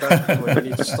 It's like, I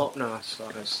need to stop now. So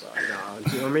it's like,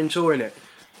 no, I'm enjoying it.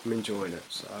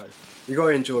 So you got to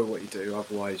enjoy what you do.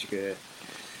 Otherwise, you're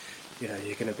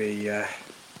going to be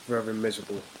very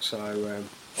miserable. So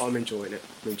I'm enjoying it.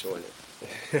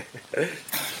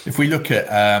 If we look at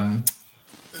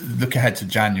look ahead to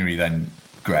January then,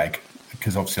 Greg,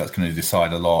 because obviously that's going to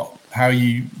decide a lot. How are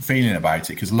you feeling about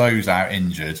it? Because Lowe's out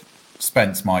injured,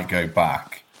 Spence might go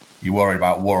back. You worried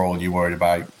about Worrell, you worried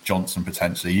about Johnson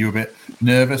potentially. Are you a bit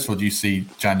nervous, or do you see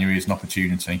January as an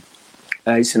opportunity?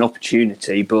 It's an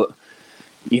opportunity, but,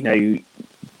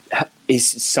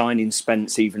 is signing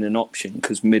Spence even an option?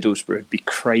 Because Middlesbrough would be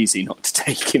crazy not to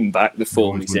take him back the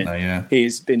form he's in. He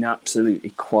has been absolutely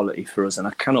quality for us, and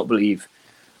I cannot believe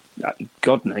that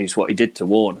God knows what he did to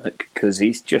Warnock, because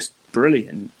he's just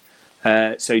brilliant.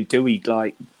 So do we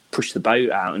push the boat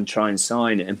out and try and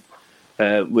sign him?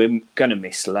 We're going to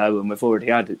miss Lowe, and we've already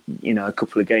had a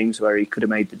couple of games where he could have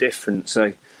made the difference.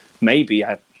 So maybe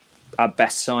our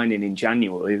best signing in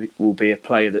January will be a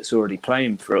player that's already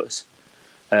playing for us,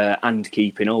 and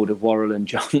keeping hold of Worrell and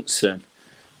Johnson.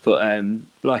 But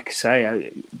like I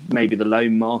say, maybe the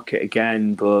loan market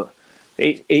again, but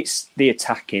it's the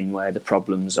attacking where the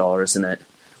problems are, isn't it?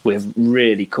 We're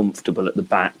really comfortable at the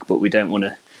back, but we don't want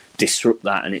to disrupt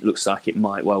that, and it looks like it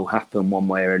might well happen one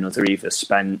way or another. Either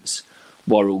Spence,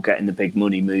 Worrell getting the big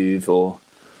money move, or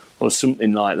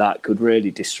something like that could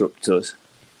really disrupt us.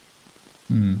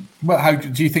 Well, how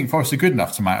do you think Forest are good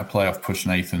enough to mount a playoff push,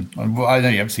 Nathan? Well, I know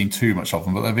you haven't seen too much of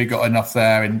them, but have they got enough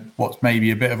there in what's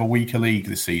maybe a bit of a weaker league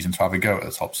this season to have a go at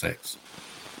the top six?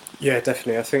 Yeah,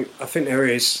 definitely. I think there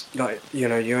is,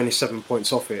 you're only 7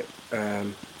 points off it.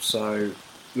 So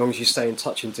as long as you stay in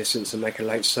touching distance and make a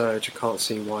late surge, I can't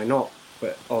see why not.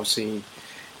 But obviously,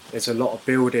 there's a lot of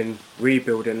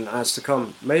rebuilding that has to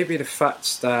come. Maybe the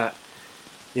fact that,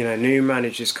 new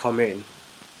managers come in,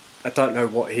 I don't know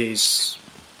what his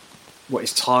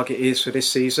target is for this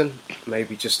season.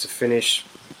 Maybe just to finish,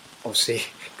 obviously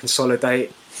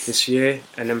consolidate this year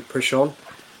and then push on.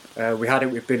 We had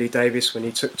it with Billy Davis when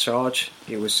he took charge.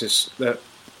 It was just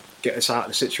get us out of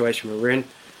the situation we're in,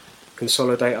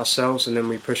 consolidate ourselves, and then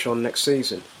we push on next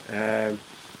season. Cooper's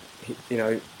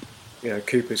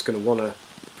going to want to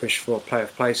push for a playoff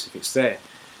place if it's there.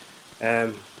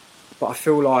 But I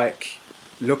feel like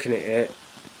looking at it,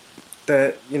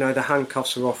 the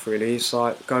handcuffs are off really. It's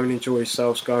like go and enjoy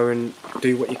yourselves, go and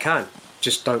do what you can.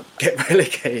 Just don't get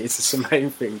relegated. It's the main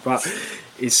thing. But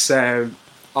it's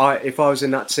if I was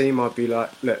in that team, I'd be like,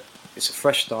 look, it's a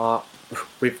fresh start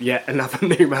with yet another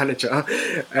new manager.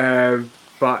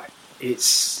 But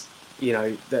it's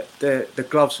the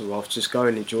gloves are off. Just go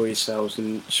and enjoy yourselves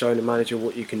and show the manager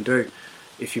what you can do.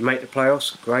 If you make the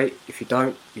playoffs, great. If you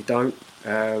don't, you don't.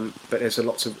 But there's a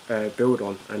lot to build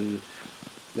on, and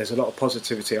there's a lot of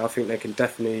positivity. I think they can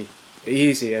definitely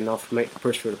easy enough make the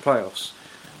push for the playoffs.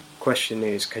 Question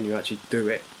is, can you actually do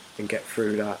it and get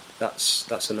through that?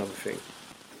 That's another thing.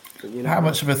 But, how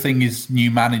much of a thing is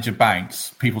new manager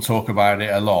bounce? People talk about it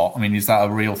a lot. I mean, is that a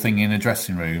real thing in a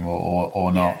dressing room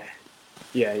or not?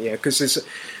 Yeah. Because there's,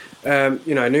 a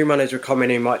new manager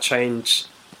coming in might change.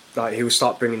 Like he'll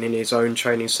start bringing in his own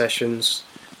training sessions,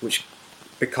 which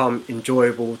become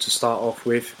enjoyable to start off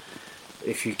with.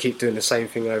 If you keep doing the same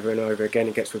thing over and over again,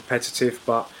 it gets repetitive.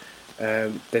 But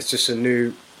there's just a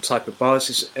new type of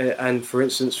buzz. And for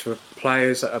instance, for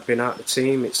players that have been out of the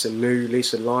team, it's a new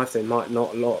lease of life. They might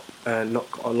not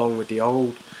along with the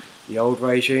old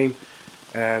regime.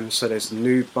 So there's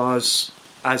new buzz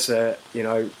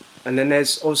and then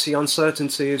there's obviously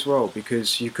uncertainty as well,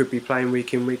 because you could be playing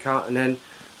week in, week out, and then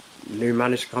new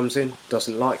manager comes in,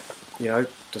 doesn't like your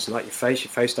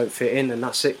face don't fit in, and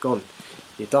that's it, gone,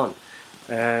 you're done.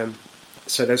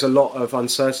 So there's a lot of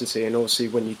uncertainty, and obviously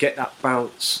when you get that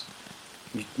bounce,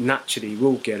 you naturally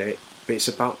will get it, but it's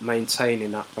about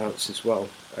maintaining that bounce as well.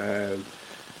 And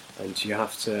you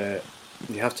have to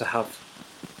have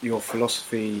your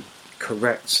philosophy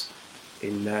correct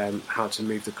in how to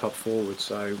move the club forward.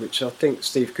 So, which I think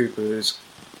Steve Cooper is,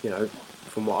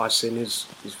 from what I've seen, is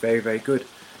very, very good.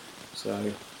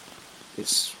 So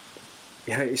it's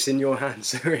in your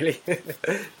hands, really.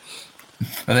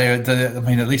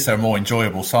 At least they're a more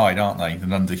enjoyable side, aren't they,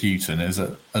 than under Houghton? As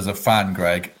a fan,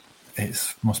 Greg,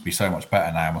 it must be so much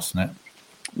better now, mustn't it?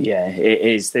 Yeah, it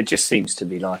is. There just seems to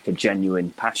be like a genuine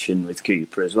passion with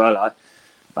Cooper as well.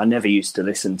 I never used to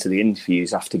listen to the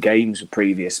interviews after games with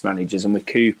previous managers, and with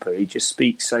Cooper, he just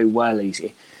speaks so well.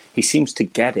 He seems to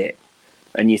get it.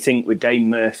 And you think with Dane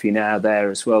Murphy now there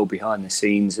as well behind the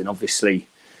scenes, and obviously,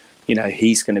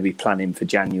 he's going to be planning for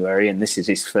January, and this is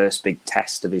his first big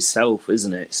test of himself,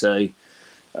 isn't it? So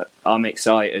I'm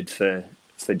excited for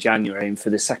January and for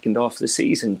the second half of the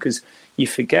season, because you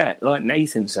forget, like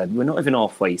Nathan said, we're not even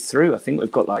halfway through. I think we've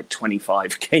got like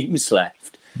 25 games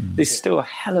left. There's still a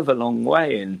hell of a long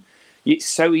way, and it's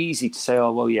so easy to say,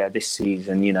 oh, well, yeah, this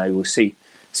season, we'll see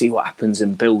see what happens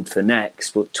and build for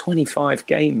next. But 25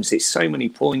 games, it's so many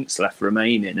points left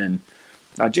remaining, and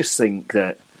I just think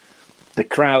that the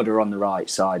crowd are on the right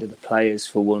side of the players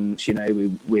for once. You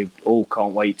know, we all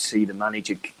can't wait to see the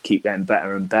manager keep getting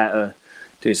better and better,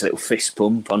 do his little fist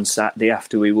pump on Saturday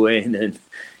after we win, and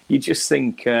you just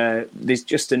think there's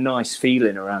just a nice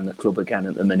feeling around the club again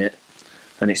at the minute,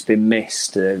 and it's been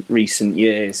missed recent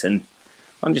years. And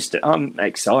I'm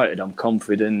excited, I'm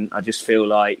confident. I just feel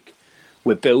like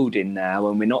we're building now,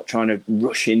 and we're not trying to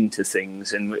rush into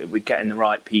things, and we're getting the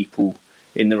right people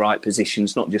in the right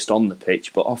positions, not just on the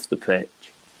pitch, but off the pitch.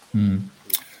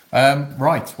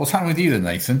 Right. What's happening with you then,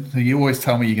 Nathan? You always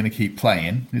tell me you're going to keep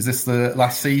playing. Is this the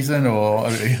last season,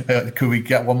 or could we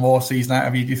get one more season out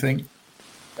of you, do you think?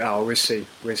 Oh, we'll see.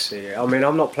 I mean,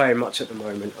 I'm not playing much at the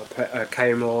moment. I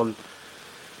came on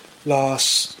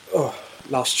last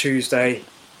Tuesday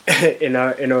in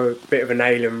a bit of an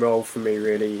alien role for me,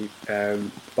 really.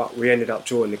 But we ended up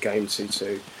drawing the game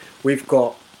 2-2. We've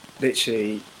got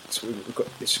literally...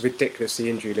 it's ridiculous, the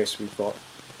injury list we've got.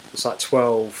 It's like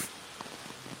 12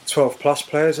 plus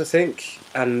players, I think,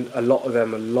 and a lot of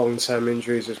them are long-term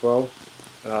injuries as well.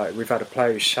 We've had a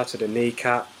player who shattered a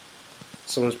kneecap,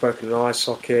 someone's broken an eye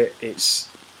socket. It's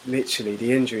literally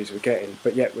the injuries we're getting,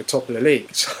 but yet we're top of the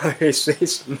league, so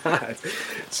it's mad.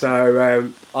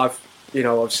 So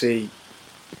obviously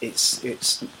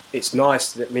it's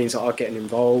nice that it means that I'm getting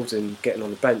involved and getting on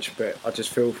the bench, but I just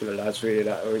feel for the lads really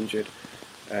that are injured.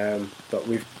 But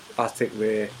I think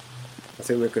we're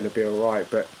going to be all right.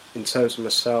 But in terms of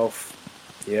myself,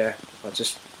 yeah,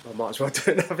 I might as well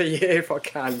do another year if I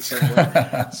can. So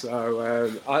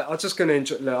I'm just going to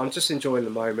enjoy. Look, I'm just enjoying the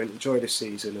moment, enjoy the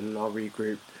season, and I'll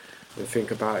regroup and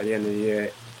think about it at the end of the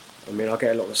year. I mean, I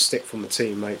get a lot of stick from my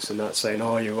teammates and that, saying,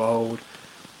 "Oh, you're old.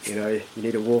 You know, you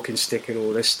need a walking stick and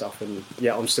all this stuff." And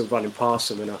yeah, I'm still running past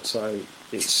them and that. So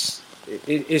it's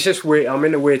just weird. I'm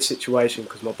in a weird situation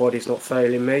because my body's not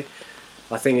failing me.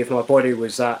 I think if my body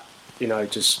was that,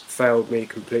 just failed me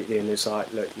completely and it's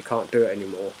like, look, you can't do it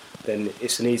anymore, then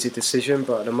it's an easy decision.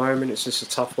 But at the moment, it's just a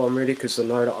tough one, really, because I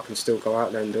know that I can still go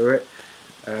out there and do it.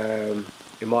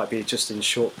 It might be just in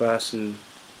short bursts and,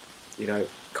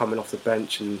 coming off the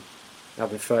bench and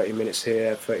having 30 minutes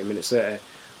here, 30 minutes there,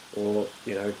 or,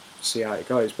 see how it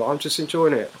goes. But I'm just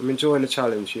enjoying it. I'm enjoying the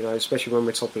challenge, especially when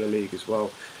we're top of the league as well.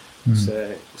 It's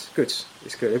good.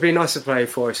 It's good. It'd be nice to play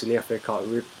Forest in the FA Cup.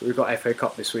 We've got FA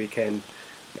Cup this weekend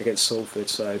against Salford,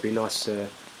 so it'd be nice to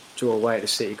draw away at the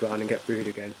City Ground and get booed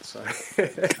again. So.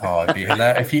 Oh, it'd be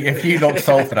hilarious. If you knocked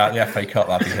Salford out the FA Cup,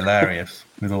 that'd be hilarious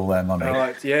with all their money.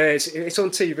 Yeah, it's on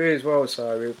TV as well,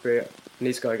 so I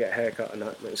need to go and get a haircut and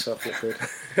that, make myself look good.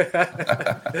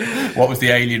 What was the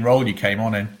alien role you came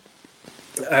on in?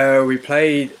 We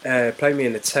played me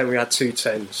in the 10. We had 2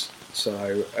 10s.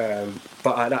 So,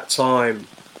 but at that time,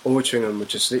 Altrincham were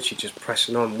just literally just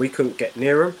pressing on. We couldn't get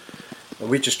near them, and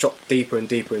we just dropped deeper and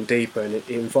deeper and deeper. And it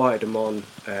invited them on,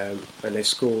 and they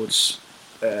scored.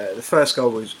 The first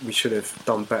goal was we should have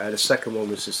done better. The second one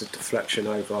was just a deflection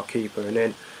over our keeper and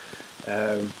in.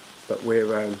 But we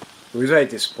were very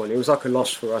disappointed. It was like a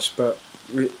loss for us. But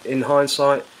in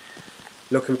hindsight,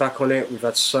 looking back on it, we've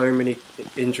had so many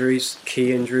injuries,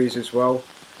 key injuries as well.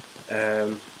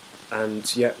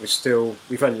 And yet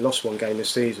we've only lost 1 game this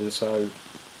season, so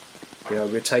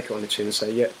we'll take it on the chin and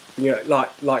say,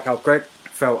 like how Greg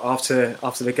felt after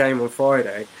the game on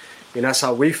Friday, that's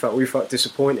how we felt. We felt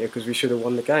disappointed because we should have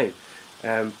won the game.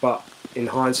 But in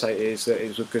hindsight,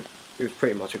 it was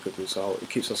pretty much a good result. It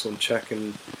keeps us on check,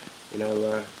 and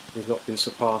we've not been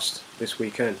surpassed this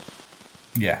weekend.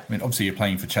 Yeah, I mean, obviously you're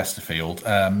playing for Chesterfield,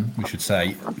 we should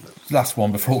say. Last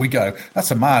one before we go.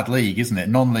 That's a mad league, isn't it?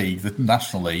 Non-league, the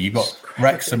National League. You've got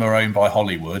Wrexham are owned by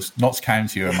Hollywood. Notts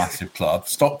County are a massive club.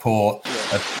 Stockport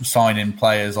are signing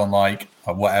players on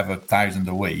whatever, 1,000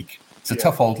 a week. It's a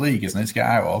tough old league, isn't it, to get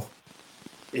out of?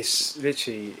 It's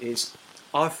literally...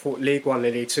 I thought League 1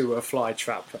 and League 2 were a fly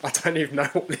trap. I don't even know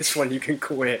what this one you can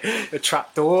call it. A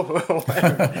trap door or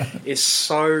whatever. It's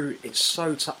so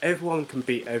tough. Everyone can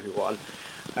beat everyone.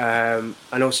 And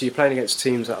also you're playing against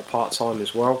teams that are part-time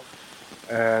as well.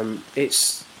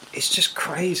 It's just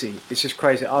crazy. It's just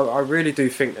crazy. I really do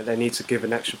think that they need to give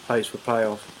an extra place for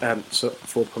playoff,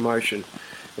 for promotion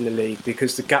in the league,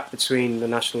 because the gap between the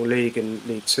National League and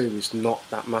League 2 is not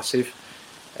that massive.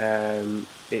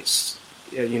 It's...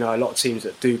 a lot of teams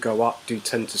that do go up do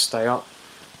tend to stay up,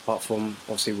 apart from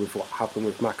obviously with what happened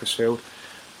with Macclesfield.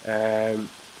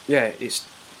 It's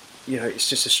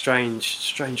just a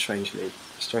strange league.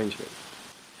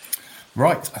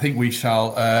 Right, I think we shall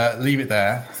leave it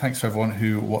there. Thanks to everyone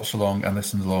who watched along and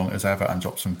listened along as ever and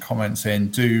dropped some comments in.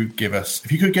 Do give us,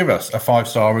 if you could give us a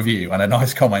 5-star review and a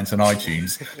nice comment on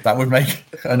iTunes, that would make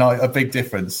a big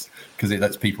difference, because it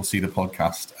lets people see the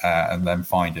podcast and then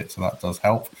find it. So that does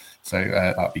help. So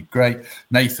that'd be great.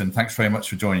 Nathan, thanks very much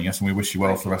for joining us, and we wish you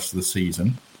well for the rest of the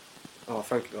season. Oh,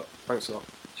 thank you. Thanks a lot.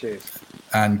 Cheers.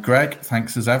 And Greg,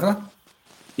 thanks as ever.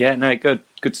 Yeah, no, good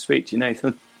to speak to you,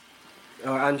 Nathan.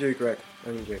 And you, Greg.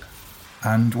 And you.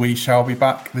 And we shall be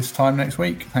back this time next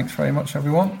week. Thanks very much,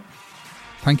 everyone.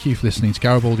 Thank you for listening to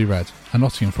Garibaldi Red, a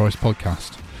Nottingham Forest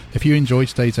podcast. If you enjoyed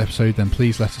today's episode, then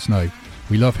please let us know.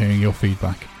 We love hearing your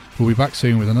feedback. We'll be back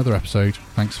soon with another episode.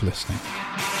 Thanks for listening.